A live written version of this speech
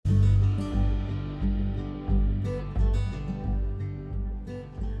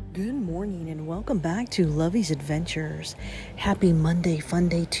morning and welcome back to Lovey's Adventures. Happy Monday fun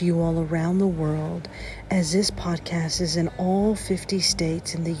day to you all around the world, as this podcast is in all 50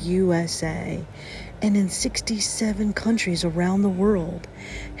 states in the USA and in 67 countries around the world,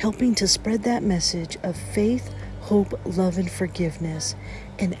 helping to spread that message of faith, hope, love, and forgiveness,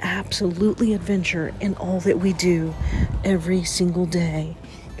 and absolutely adventure in all that we do every single day.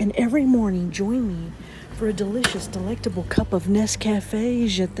 And every morning, join me for a delicious, delectable cup of Nescafé.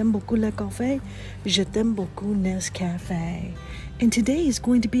 Je t'aime beaucoup le café. Je t'aime beaucoup Nescafé. And today is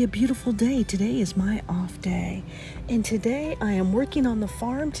going to be a beautiful day. Today is my off day. And today I am working on the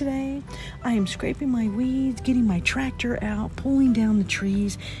farm today. I am scraping my weeds, getting my tractor out, pulling down the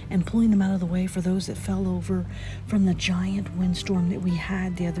trees, and pulling them out of the way for those that fell over from the giant windstorm that we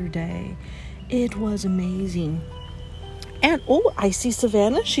had the other day. It was amazing. And, I see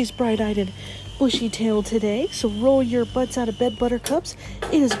Savannah. She's bright-eyed and bushy-tailed today. So roll your butts out of bed, buttercups.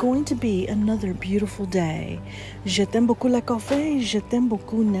 It is going to be another beautiful day. Je t'aime beaucoup le café. Je t'aime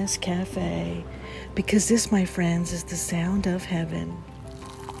beaucoup Nescafé. Because this, my friends, is the sound of heaven.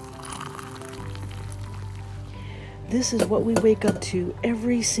 This is what we wake up to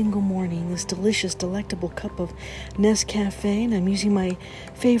every single morning, this delicious, delectable cup of Nescafé. And I'm using my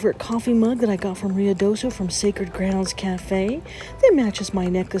favorite coffee mug that I got from Rio Doso from Sacred Grounds Cafe that matches my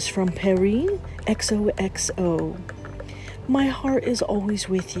necklace from Paris, XOXO. My heart is always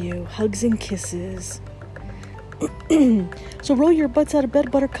with you. Hugs and kisses. So roll your butts out of bed,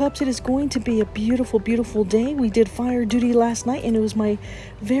 buttercups. It is going to be a beautiful, beautiful day. We did fire duty last night, and it was my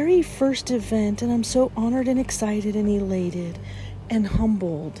very first event, and I'm so honored and excited and elated and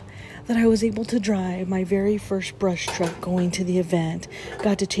humbled that I was able to drive my very first brush truck going to the event.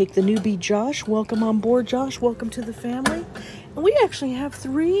 Got to take the newbie Josh. Welcome on board, Josh. Welcome to the family. And we actually have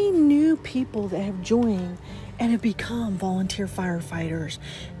 3 new people that have joined and have become volunteer firefighters.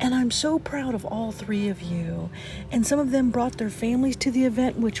 And I'm so proud of all 3 of you. And some of them brought their families to the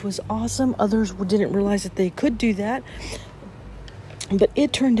event, which was awesome. Others didn't realize that they could do that. But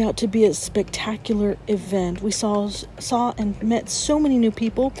it turned out to be a spectacular event. We saw and met so many new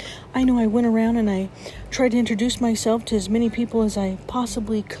people. I know I went around and I tried to introduce myself to as many people as I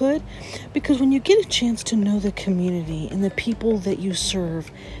possibly could. Because when you get a chance to know the community and the people that you serve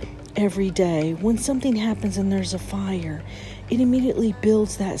every day, when something happens and there's a fire, it immediately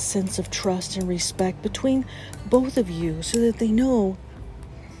builds that sense of trust and respect between both of you, so that they know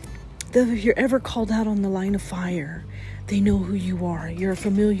that if you're ever called out on the line of fire, they know who you are. You're a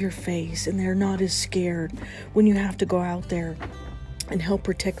familiar face, and they're not as scared when you have to go out there and help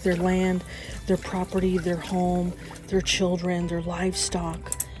protect their land, their property, their home, their children, their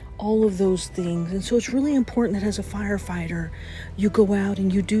livestock, all of those things. And so it's really important that as a firefighter, you go out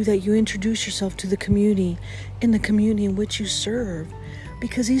and you do that. You introduce yourself to the community in which you serve,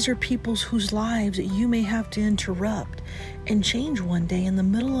 because these are people whose lives you may have to interrupt and change one day in the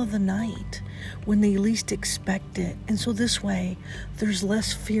middle of the night when they least expect it. And so this way, there's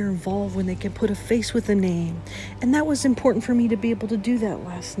less fear involved when they can put a face with a name. And that was important for me to be able to do that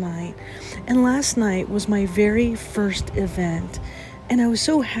last night. And last night was my very first event. And I was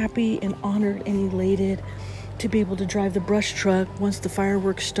so happy and honored and elated to be able to drive the brush truck. Once the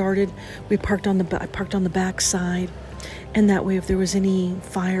fireworks started, I parked on the back side. And that way, if there was any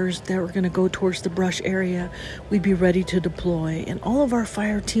fires that were going to go towards the brush area, we'd be ready to deploy. And all of our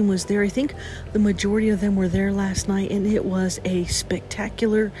fire team was there. I think the majority of them were there last night, and it was a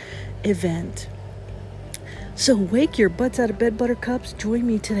spectacular event. So wake your butts out of bed, buttercups. Join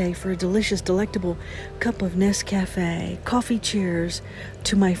me today for a delicious, delectable cup of Nescafé. Coffee cheers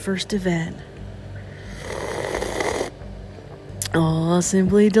to my first event. Oh,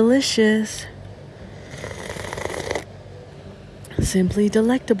 simply delicious. Simply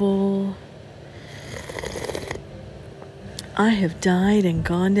delectable. I have died and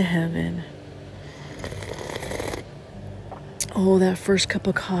gone to heaven. Oh, that first cup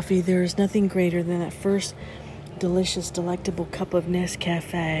of coffee. There is nothing greater than that first delicious, delectable cup of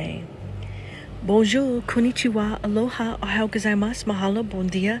Nescafé. Bonjour, konnichiwa, aloha, ohayou gozaimasu, mahalo, bon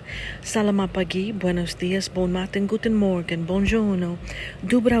dia, salamat pagi, buenos dias, bon matin, guten morgen, buongiorno,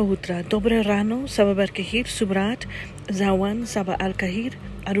 dobra utra, dobre rano, saba berkahir, subrat, zawan, saba alkahir,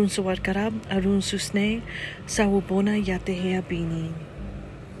 arun sawar karab, arun susne, sawubona yatehea bini.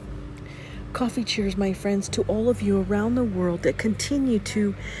 Coffee cheers, my friends, to all of you around the world that continue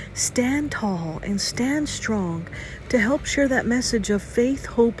to stand tall and stand strong to help share that message of faith,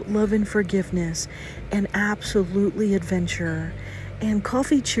 hope, love, and forgiveness, and absolutely adventure. And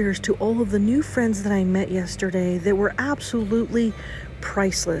coffee cheers to all of the new friends that I met yesterday that were absolutely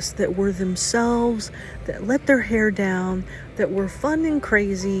priceless, that were themselves, that let their hair down, that were fun and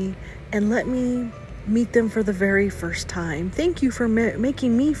crazy, and let me meet them for the very first time. Thank you for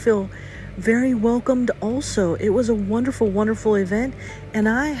making me feel very welcomed also. It was a wonderful, wonderful event, and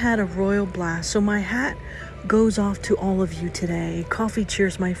I had a royal blast. So my hat goes off to all of you today. Coffee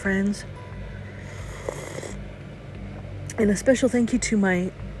cheers, my friends. And a special thank you to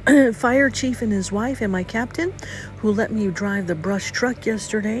my fire chief and his wife and my captain who let me drive the brush truck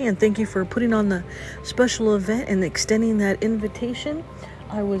yesterday. And thank you for putting on the special event and extending that invitation.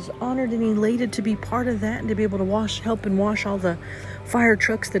 I was honored and elated to be part of that and to be able to help wash all the fire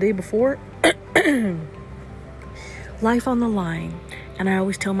trucks the day before. Life on the line. And I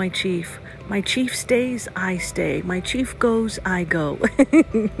always tell my chief stays, I stay. My chief goes, I go.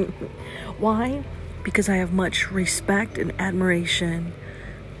 Why? Because I have much respect and admiration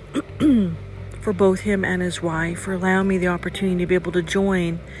for both him and his wife for allowing me the opportunity to be able to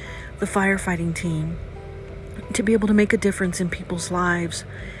join the firefighting team, to be able to make a difference in people's lives,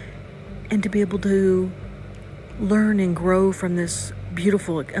 and to be able to learn and grow from this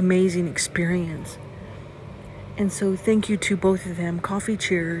beautiful, amazing experience. And so thank you to both of them. Coffee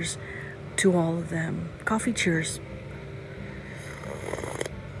cheers to all of them. Coffee cheers.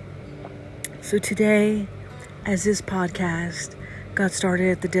 So today, as this podcast got started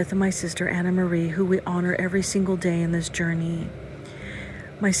at the death of my sister, Anna Marie, who we honor every single day in this journey.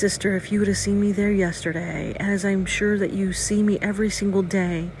 My sister, if you would have seen me there yesterday, as I'm sure that you see me every single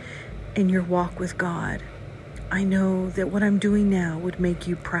day in your walk with God, I know that what I'm doing now would make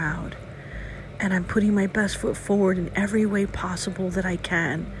you proud. And I'm putting my best foot forward in every way possible that I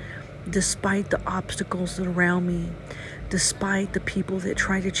can, despite the obstacles that are around me, despite the people that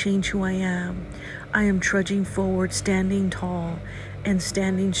try to change who I am trudging forward, standing tall and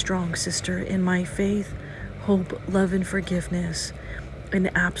standing strong, sister, in my faith, hope, love, and forgiveness, and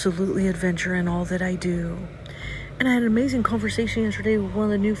absolutely adventure in all that I do. And I had an amazing conversation yesterday with one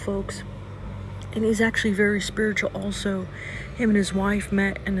of the new folks, and he's actually very spiritual also. Him and his wife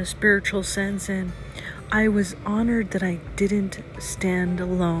met in a spiritual sense, and I was honored that I didn't stand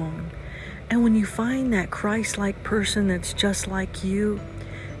alone. And when you find that Christ-like person that's just like you,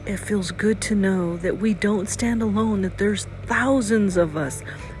 it feels good to know that we don't stand alone, that there's thousands of us,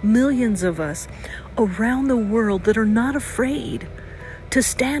 millions of us around the world that are not afraid to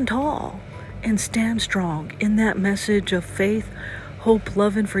stand tall and stand strong in that message of faith, hope,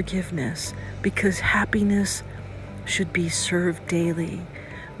 love, and forgiveness, because happiness should be served daily.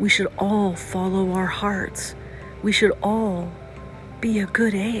 We should all follow our hearts. We should all be a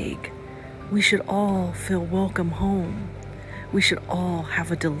good egg. We should all feel welcome home. We should all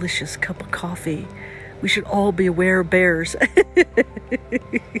have a delicious cup of coffee. We should all be aware bears.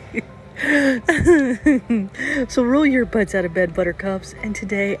 So roll your butts out of bed, buttercups, and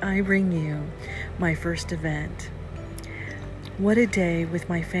today I bring you my first event. What a day with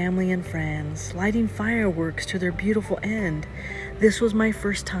my family and friends, lighting fireworks to their beautiful end. This was my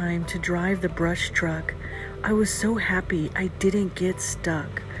first time to drive the brush truck. I was so happy I didn't get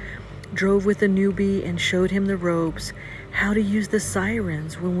stuck. Drove with a newbie and showed him the ropes, how to use the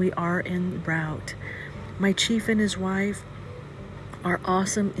sirens when we are en route. My chief and his wife are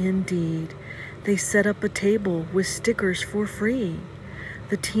awesome indeed. They set up a table with stickers for free.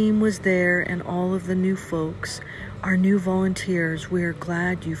 The team was there and all of the new folks, our new volunteers. We're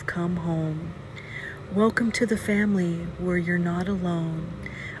glad you've come home. Welcome to the family where you're not alone.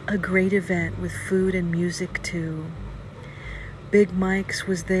 A great event with food and music too. Big Mike's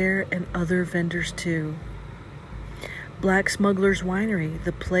was there and other vendors too. Black Smuggler's Winery,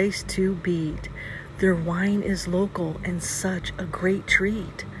 the place to beat. Their wine is local and such a great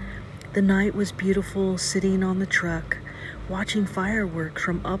treat. The night was beautiful, sitting on the truck, watching fireworks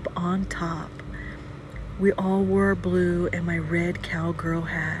from up on top. We all wore blue and my red cowgirl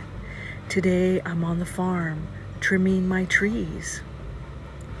hat. Today I'm on the farm, trimming my trees.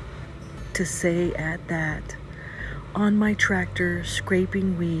 To say at that. On my tractor,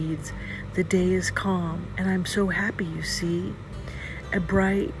 scraping weeds. The day is calm, and I'm so happy, you see. A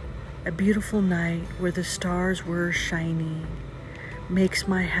beautiful night where the stars were shining makes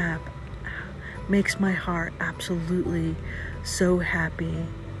my heart absolutely so happy.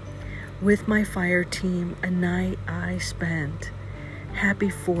 With my fire team, a night I spent. Happy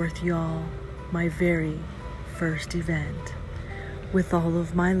 4th, y'all, my very first event. With all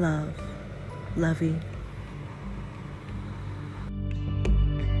of my love, Lovey.